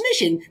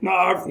transmission."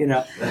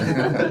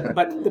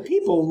 But the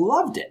people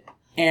loved it,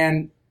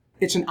 and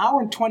it's an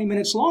hour and 20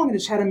 minutes long, and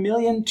it's had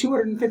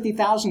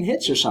 1,250,000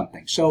 hits or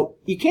something. So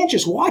you can't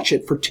just watch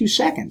it for 2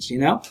 seconds, you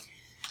know?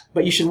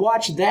 But you should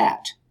watch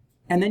that.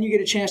 And then you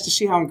get a chance to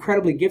see how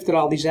incredibly gifted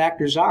all these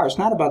actors are. It's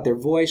not about their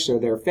voice or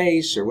their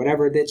face or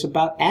whatever. It's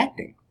about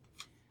acting.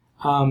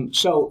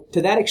 So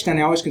to that extent,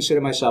 I always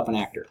consider myself an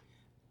actor.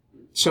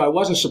 So I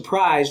wasn't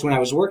surprised when I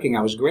was working.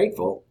 I was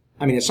grateful.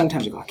 I mean,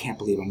 sometimes I go, I can't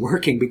believe I'm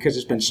working because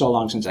it's been so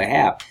long since I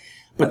have.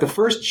 But the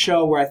first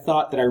show where I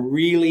thought that I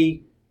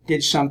really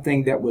did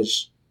something that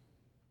was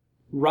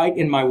right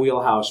in my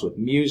wheelhouse with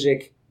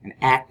music and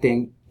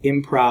acting,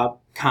 improv,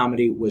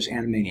 comedy was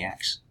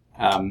Animaniacs.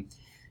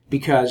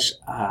 Because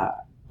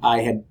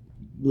I had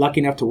lucky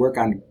enough to work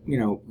on,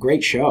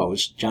 great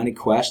shows. Johnny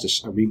Quest,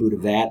 a reboot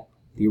of that.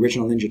 The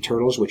original Ninja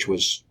Turtles, which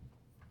was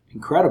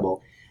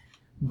incredible.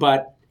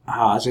 But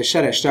as I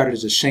said, I started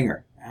as a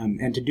singer.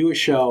 And to do a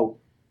show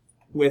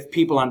with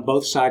people on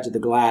both sides of the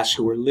glass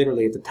who were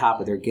literally at the top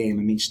of their game.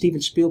 I mean,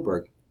 Steven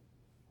Spielberg.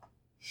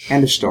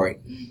 End of story.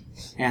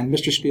 And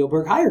Mr.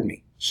 Spielberg hired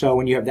me. So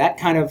when you have that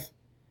kind of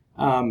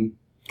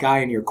guy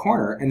in your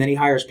corner, and then he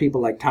hires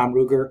people like Tom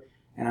Ruegger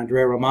and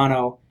Andrea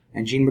Romano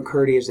and Gene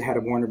McCurdy as the head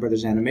of Warner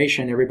Brothers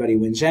Animation, everybody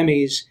wins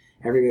Emmys,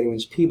 everybody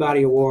wins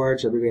Peabody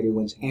Awards, everybody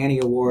wins Annie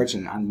Awards,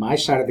 and on my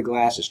side of the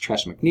glass is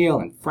Tress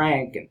MacNeille and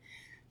Frank and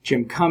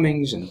Jim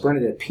Cummings and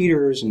Bernadette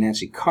Peters and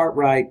Nancy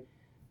Cartwright.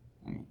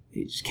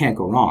 You just can't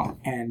go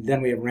wrong. And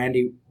then we have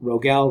Randy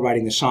Rogel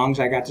writing the songs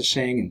I got to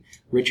sing, and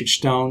Richard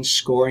Stone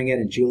scoring it,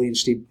 and Julian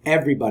Steve.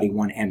 Everybody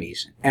won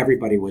Emmys.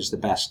 Everybody was the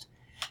best.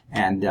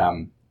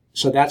 And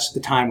so that's the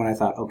time when I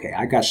thought, okay,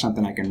 I got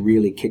something I can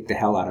really kick the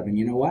hell out of. And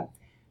you know what?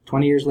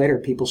 20 years later,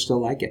 people still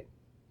like it.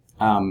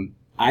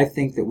 I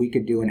think that we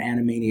could do an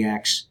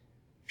Animaniacs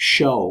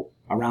show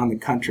around the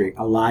country,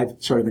 a live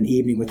sort of an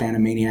evening with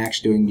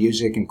Animaniacs doing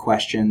music and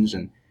questions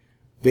and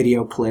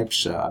video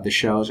clips of the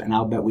shows, and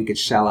I'll bet we could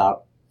sell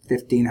out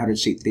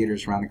 1,500-seat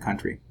theaters around the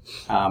country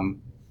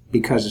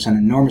because it's an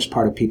enormous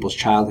part of people's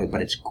childhood,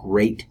 but it's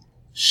great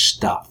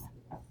stuff.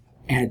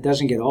 And it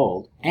doesn't get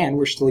old, and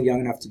we're still young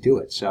enough to do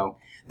it. So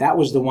that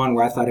was the one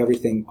where I thought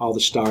all the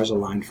stars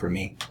aligned for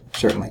me,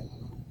 certainly.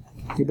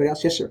 Anybody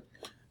else? Yes, sir.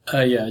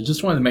 Yeah, I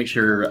just wanted to make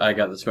sure I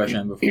got this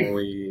question before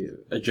we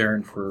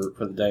adjourn for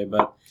the day,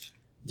 but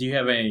do you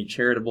have any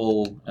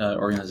charitable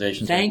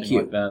organizations Thank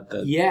you. like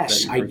that?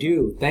 Yes, I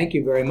do. Thank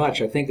you very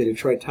much. I think the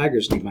Detroit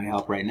Tigers need my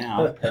help right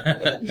now.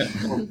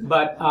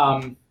 But,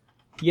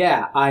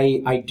 yeah,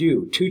 I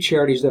do. 2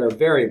 charities that are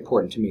very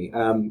important to me.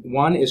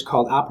 One is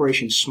called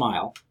Operation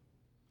Smile,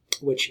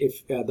 which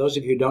if those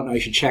of you who don't know, you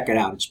should check it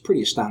out. It's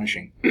pretty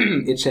astonishing.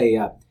 It's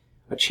a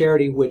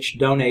charity which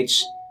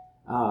donates.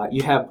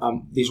 You have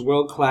these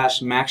world-class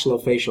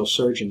maxillofacial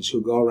surgeons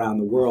who go around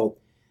the world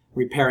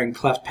repairing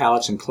cleft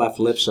palates and cleft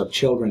lips of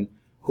children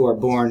who are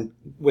born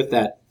with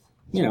that,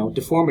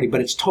 deformity,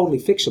 but it's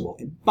totally fixable,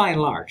 by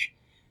and large.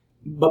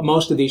 But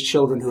most of these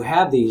children who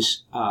have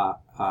these,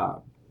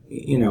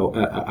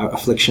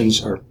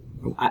 afflictions, or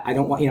I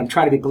don't want, I'm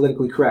trying to be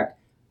politically correct,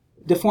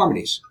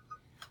 deformities.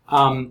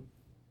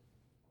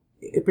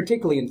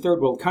 Particularly in third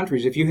world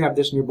countries, if you have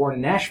this and you're born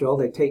in Nashville,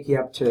 they take you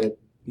up to,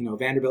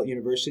 Vanderbilt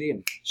University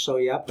and sew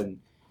you up, and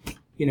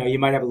you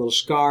might have a little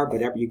scar,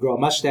 but you grow a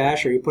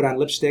mustache or you put on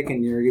lipstick,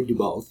 and you do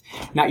both.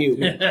 Not you.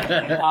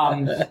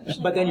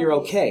 But then you're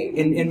okay.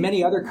 In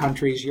many other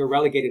countries, you're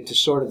relegated to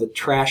sort of the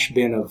trash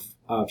bin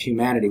of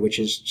humanity, which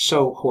is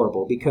so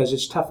horrible because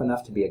it's tough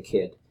enough to be a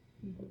kid.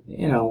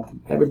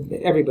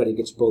 Everybody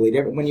gets bullied.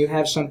 When you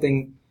have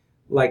something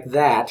like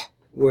that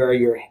where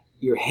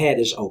your head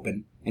is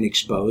open and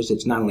exposed,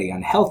 it's not only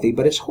unhealthy,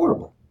 but it's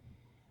horrible.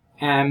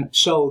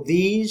 So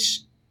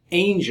these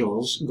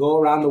angels go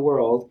around the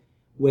world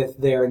with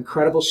their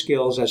incredible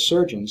skills as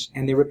surgeons,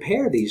 and they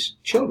repair these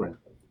children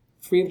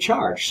free of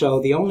charge. So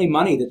the only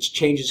money that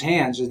changes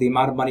hands is the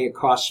amount of money it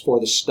costs for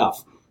the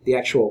stuff, the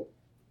actual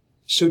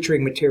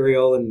suturing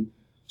material and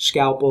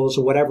scalpels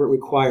or whatever it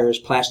requires,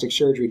 plastic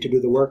surgery to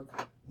do the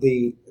work.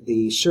 The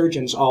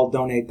surgeons all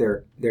donate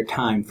their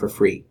time for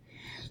free.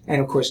 And,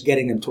 of course,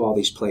 getting them to all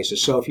these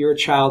places. So if you're a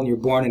child and you're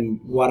born in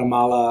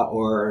Guatemala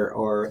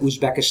or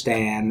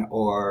Uzbekistan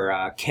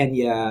or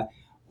Kenya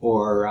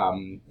or,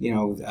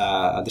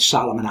 the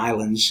Solomon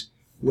Islands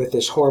with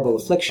this horrible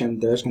affliction,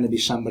 there's going to be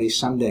somebody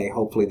someday,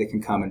 hopefully, that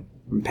can come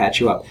and patch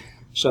you up.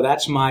 So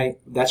that's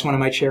one of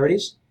my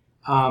charities.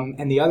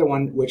 And the other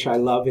one, which I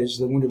love, is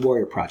the Wounded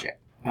Warrior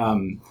Project.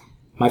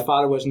 My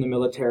father was in the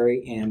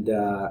military, and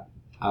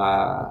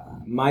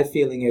my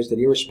feeling is that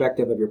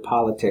irrespective of your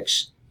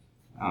politics,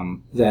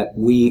 that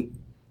we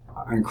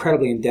are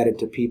incredibly indebted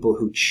to people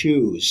who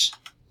choose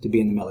to be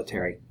in the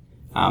military.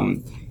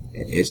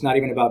 It's not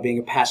even about being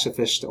a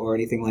pacifist or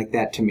anything like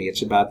that to me.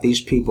 It's about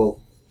these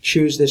people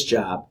choose this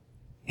job,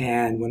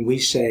 and when we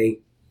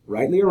say,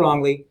 rightly or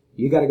wrongly,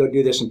 you got to go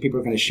do this and people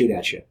are going to shoot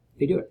at you,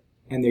 they do it.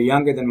 And they're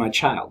younger than my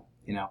child,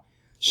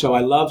 So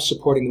I love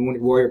supporting the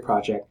Wounded Warrior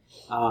Project.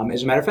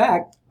 As a matter of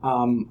fact,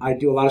 I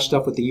do a lot of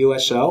stuff with the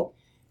USO,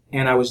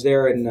 and I was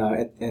there in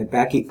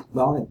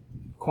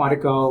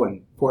Quantico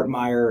and Fort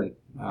Myer and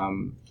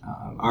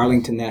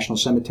Arlington National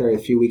Cemetery a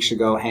few weeks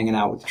ago, hanging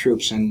out with the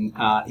troops. And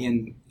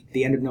in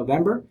the end of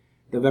November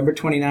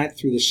 29th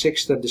through the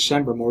 6th of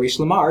December, Maurice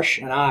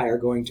LaMarche and I are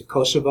going to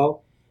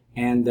Kosovo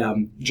and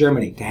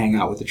Germany to hang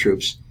out with the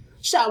troops.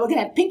 So we're going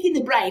to have Pinky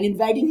the Brain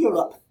invading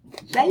Europe.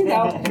 There you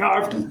go.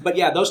 But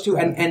yeah, those two,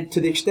 and to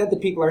the extent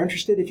that people are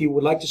interested, if you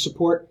would like to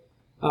support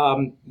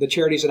the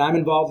charities that I'm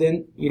involved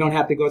in, you don't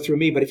have to go through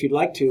me, but if you'd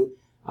like to,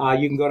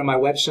 you can go to my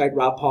website,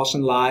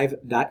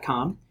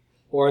 robpaulsonlive.com,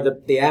 or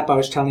the app I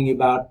was telling you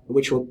about,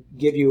 which will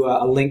give you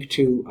a link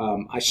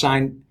to, I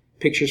sign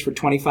pictures for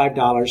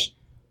 $25,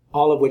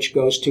 all of which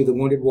goes to the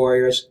Wounded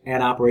Warriors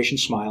and Operation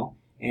Smile,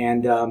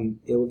 and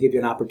it will give you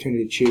an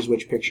opportunity to choose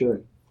which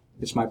picture.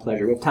 It's my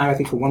pleasure. We have time, I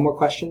think, for one more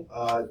question?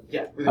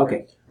 Yeah.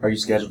 Okay. Are you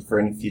scheduled for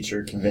any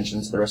future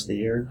conventions the rest of the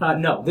year?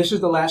 No, this is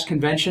the last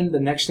convention. The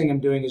next thing I'm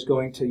doing is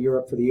going to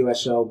Europe for the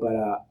USO, but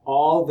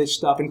all this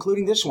stuff,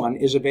 including this one,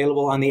 is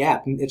available on the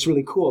app. And it's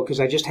really cool because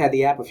I just had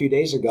the app a few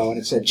days ago, and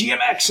it said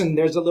GMX, and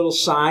there's a little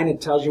sign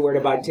that tells you where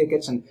to buy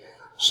tickets. And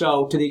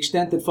so to the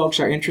extent that folks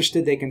are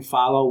interested, they can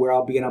follow where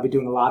I'll be, and I'll be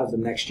doing a lot of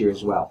them next year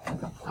as well.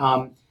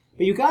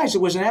 But you guys,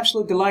 it was an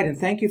absolute delight, and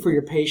thank you for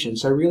your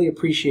patience. I really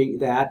appreciate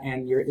that.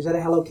 And is that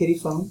a Hello Kitty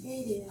phone?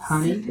 It is.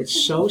 Honey,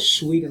 it's so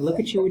sweet. And look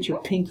at you with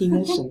your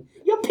pinkiness. And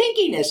your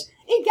pinkiness!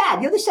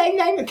 Egad, you're the same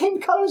name, the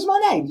same color as my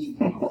name.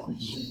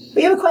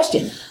 We have a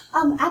question.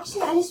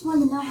 Actually, I just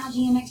wanted to know how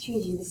GMX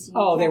treated you this year.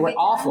 Oh, they were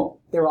awful.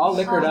 They were all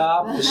liquored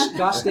up,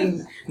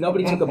 disgusting.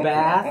 Nobody took a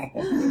bath.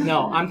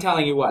 No, I'm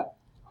telling you what.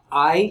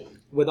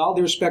 With all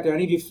due respect to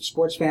any of you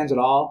sports fans at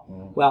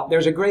all, well,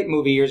 there's a great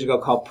movie years ago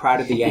called Pride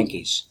of the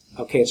Yankees.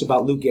 Okay, it's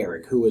about Lou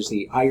Gehrig, who was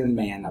the Iron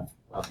Man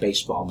of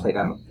baseball, played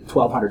on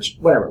 1,200,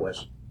 whatever it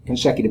was,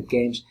 consecutive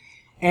games.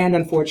 And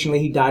unfortunately,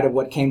 he died of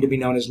what came to be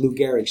known as Lou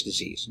Gehrig's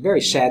disease. Very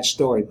sad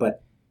story,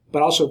 but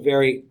also a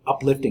very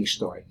uplifting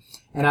story.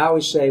 And I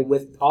always say,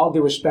 with all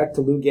due respect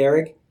to Lou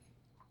Gehrig,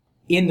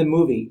 in the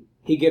movie,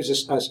 he gives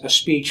us a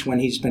speech when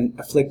he's been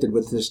afflicted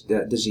with this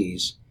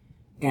disease.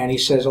 And he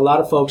says, a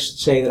lot of folks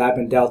say that I've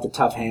been dealt a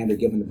tough hand or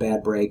given a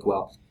bad break.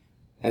 Well,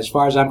 as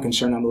far as I'm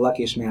concerned, I'm the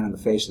luckiest man on the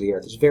face of the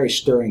earth. It's a very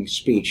stirring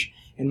speech.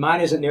 And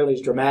mine isn't nearly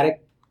as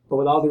dramatic, but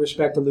with all due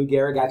respect to Lou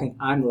Gehrig, I think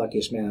I'm the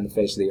luckiest man on the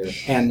face of the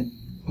earth. And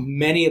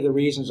many of the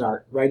reasons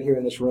are right here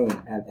in this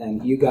room.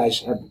 And you guys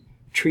have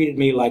treated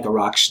me like a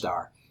rock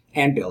star,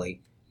 and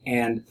Billy.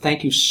 And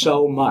thank you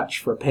so much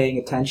for paying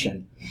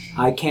attention.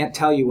 I can't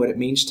tell you what it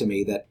means to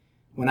me that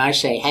when I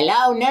say,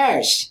 hello,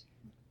 nurse,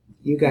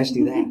 you guys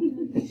do that.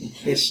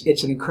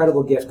 It's an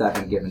incredible gift I've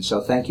been given. So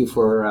thank you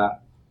for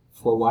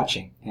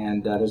watching.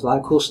 And there's a lot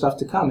of cool stuff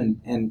to come.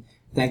 And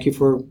thank you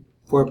for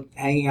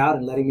hanging out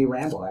and letting me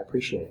ramble. I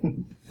appreciate it.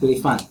 Really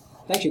fun.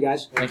 Thanks, you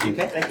guys. Thank you.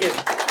 Okay? Thank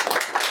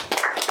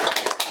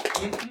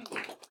you.